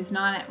someone who's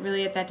not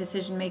really at that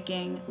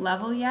decision-making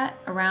level yet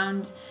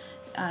around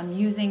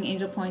using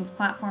AngelPoints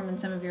platform and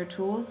some of your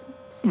tools?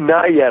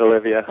 Not yet,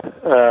 Olivia.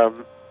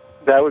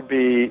 That would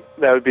be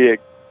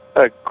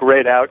a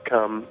great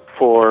outcome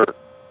for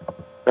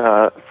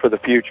the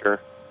future.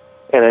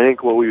 And I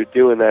think what we would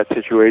do in that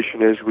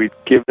situation is we'd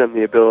give them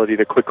the ability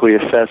to quickly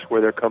assess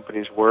where their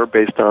companies were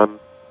based on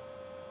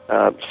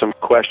some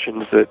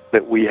questions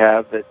that we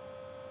have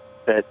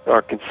that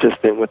are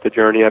consistent with the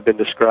journey I've been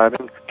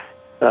describing.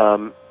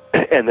 And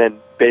then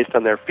based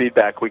on their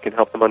feedback, we can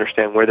help them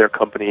understand where their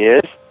company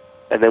is.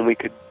 And then we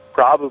could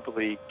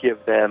probably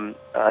give them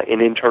an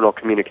internal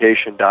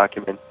communication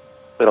document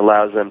that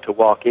allows them to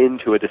walk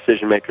into a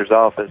decision-maker's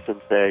office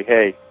and say,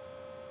 hey,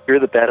 here are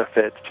the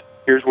benefits,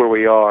 here's where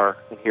we are,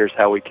 and here's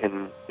how we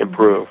can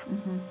improve.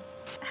 Mm-hmm.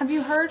 Have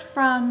you heard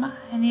from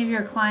any of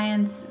your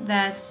clients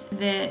that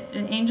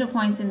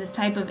AngelPoints and this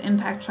type of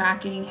impact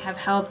tracking have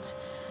helped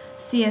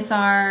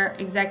CSR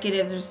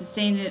executives or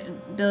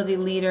sustainability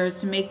leaders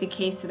to make the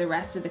case to the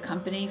rest of the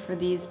company for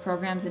these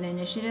programs and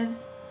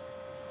initiatives?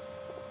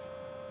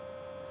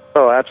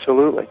 Oh,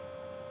 absolutely.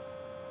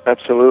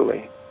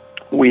 Absolutely.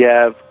 We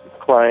have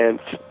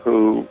clients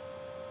who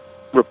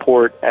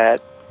report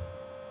at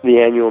the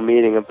annual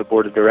meeting of the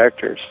board of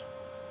directors,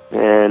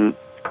 and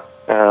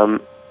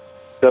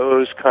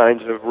those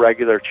kinds of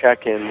regular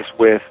check-ins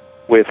with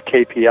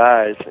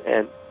KPIs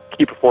and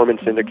key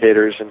performance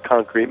indicators and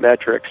concrete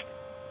metrics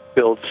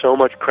build so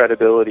much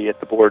credibility at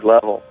the board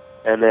level,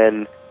 and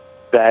then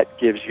that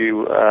gives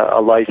you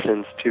a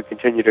license to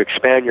continue to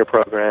expand your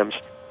programs,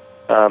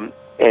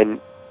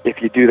 and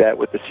if you do that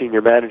with the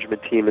senior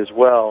management team as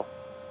well,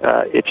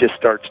 it just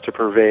starts to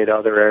pervade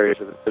other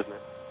areas of the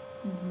business.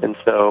 Mm-hmm. And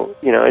so,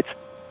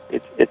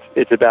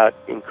 it's about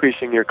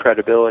increasing your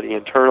credibility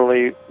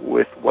internally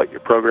with what your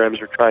programs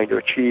are trying to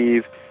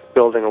achieve,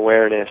 building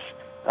awareness,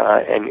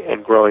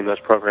 and growing those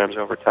programs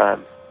over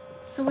time.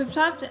 So we've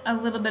talked a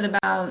little bit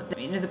about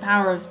the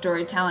power of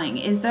storytelling.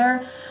 Is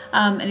there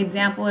an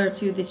example or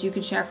two that you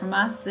could share from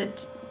us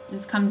that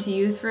has come to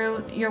you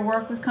through your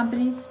work with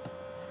companies?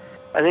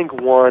 I think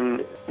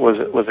one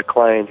was a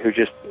client who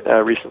just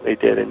recently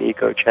did an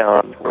eco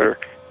challenge where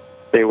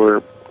they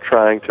were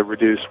trying to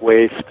reduce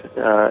waste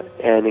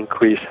and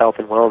increase health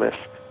and wellness.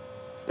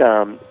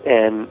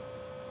 And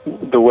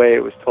the way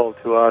it was told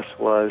to us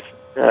was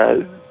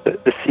the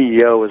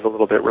CEO was a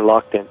little bit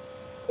reluctant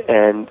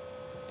and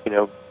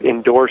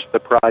endorsed the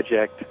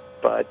project,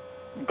 but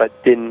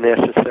didn't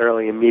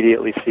necessarily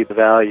immediately see the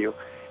value.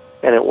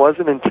 And it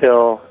wasn't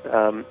until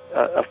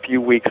a few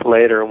weeks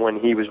later when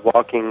he was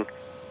walking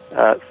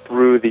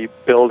through the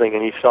building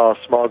and he saw a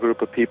small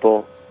group of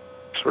people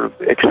sort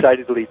of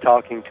excitedly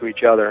talking to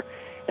each other,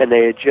 and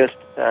they had just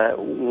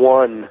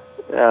won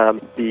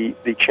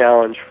the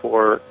challenge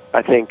for,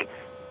 I think,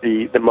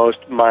 the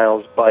most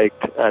miles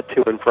biked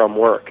to and from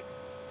work.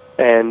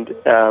 And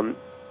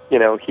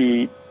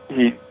he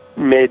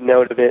made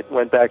note of it,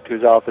 went back to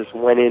his office,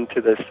 went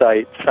into the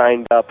site,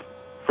 signed up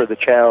for the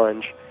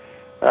challenge,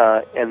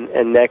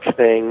 and next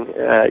thing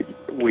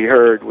we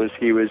heard was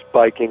he was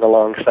biking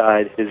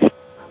alongside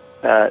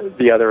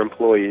the other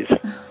employees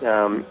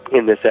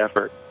in this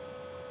effort.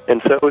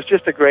 And so it was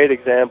just a great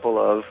example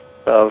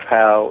of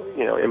how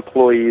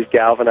employees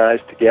galvanize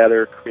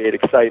together, create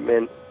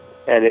excitement,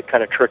 and it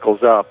kind of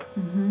trickles up,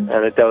 mm-hmm.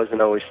 and it doesn't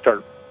always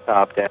start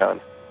top down.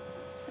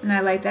 And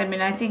I like that. I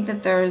mean, I think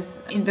that there's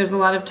a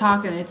lot of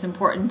talk, and it's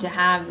important to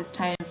have this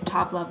type of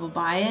top-level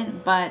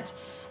buy-in, but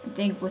I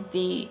think with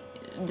the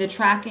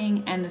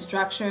tracking and the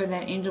structure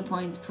that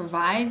AngelPoints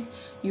provides,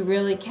 you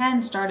really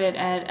can start it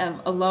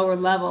at a lower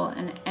level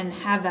and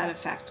have that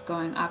effect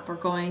going up or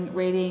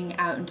radiating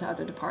out into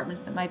other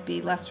departments that might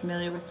be less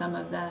familiar with some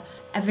of the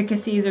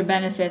efficacies or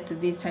benefits of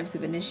these types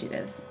of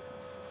initiatives.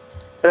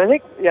 And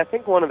I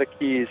think one of the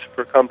keys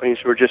for companies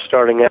who are just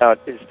starting out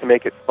is to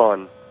make it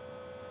fun.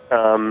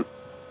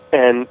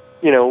 And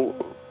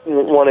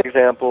one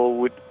example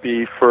would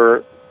be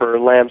for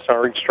Lance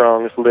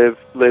Armstrong's Live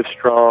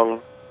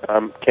Strong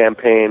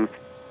campaign.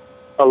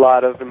 A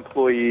lot of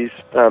employees,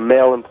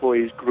 male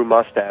employees, grew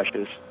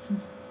mustaches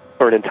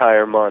for an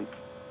entire month,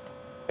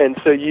 and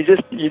so you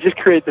just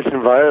create this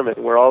environment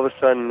where all of a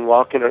sudden,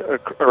 walking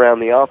around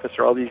the office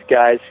are all these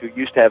guys who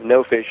used to have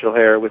no facial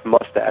hair with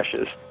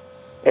mustaches,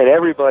 and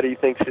everybody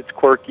thinks it's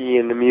quirky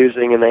and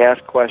amusing, and they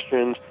ask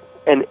questions,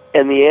 and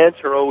the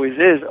answer always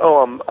is,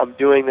 "Oh, I'm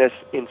doing this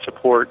in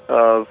support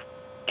of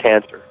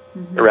cancer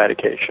mm-hmm.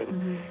 eradication."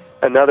 Mm-hmm.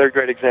 Another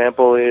great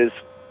example is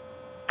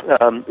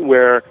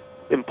where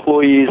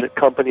employees at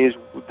companies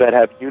that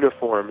have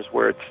uniforms,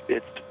 where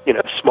it's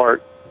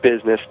smart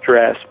business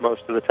dress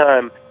most of the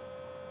time,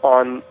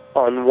 on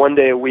one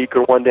day a week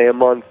or one day a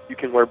month, you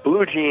can wear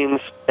blue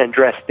jeans and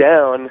dress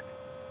down,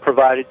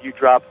 provided you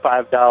drop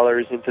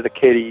 $5 into the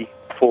kitty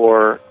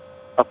for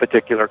a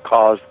particular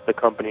cause the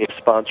company is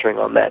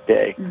sponsoring on that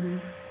day. Mm-hmm.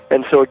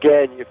 And so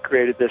again, you've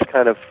created this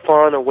kind of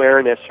fun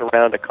awareness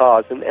around a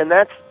cause, and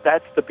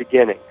that's the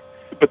beginning.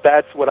 But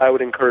that's what I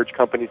would encourage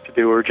companies to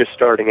do who are just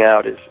starting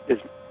out is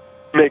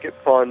make it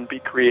fun, be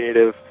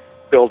creative,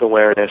 build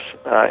awareness,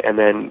 and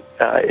then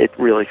it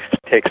really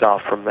takes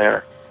off from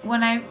there.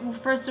 When I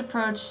first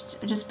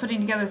approached just putting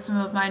together some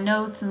of my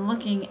notes and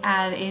looking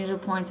at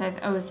AngelPoints,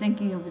 I was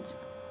thinking of it's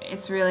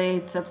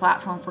a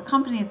platform for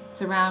companies.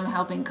 It's around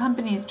helping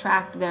companies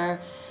track their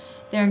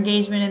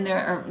engagement and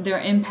their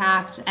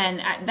impact,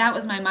 and that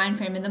was my mind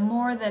frame. And the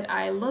more that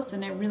I looked,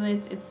 and I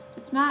realized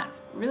it's not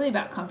really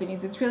about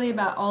companies. It's really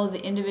about all of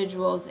the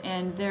individuals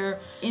and their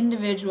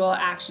individual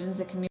actions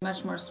that can be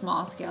much more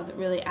small scale that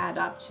really add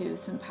up to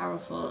some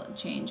powerful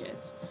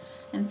changes.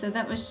 And so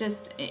that was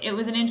it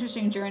was an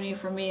interesting journey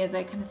for me as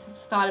I kind of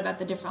thought about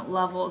the different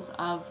levels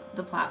of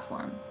the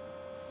platform.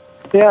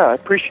 Yeah, I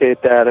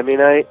appreciate that. I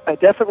mean, I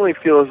definitely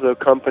feel as though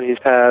companies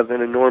have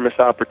an enormous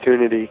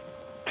opportunity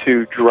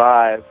to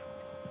drive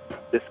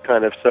this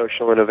kind of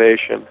social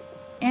innovation.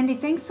 Andy,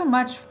 thanks so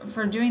much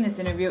for doing this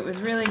interview. It was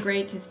really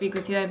great to speak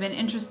with you. I've been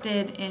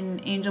interested in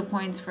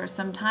AngelPoints for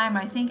some time.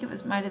 I think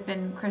might have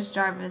been Chris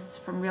Jarvis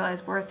from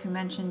Realize Worth who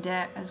mentioned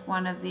it as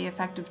one of the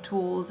effective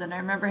tools, and I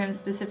remember him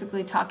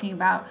specifically talking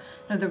about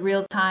the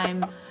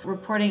real-time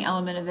reporting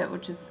element of it,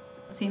 which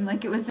seemed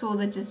like it was the tool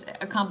that just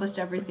accomplished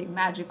everything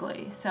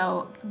magically.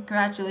 So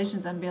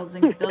congratulations on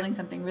building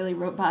something really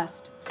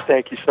robust.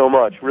 Thank you so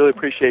much. Really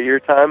appreciate your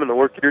time and the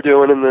work you're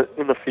doing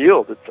in the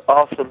field. It's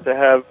awesome to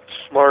have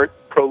smart,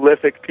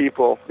 prolific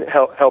people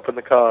helping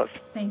the cause.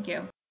 Thank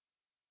you.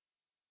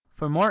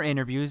 For more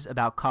interviews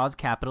about Cause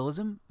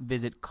Capitalism,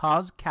 visit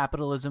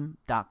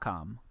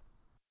causecapitalism.com.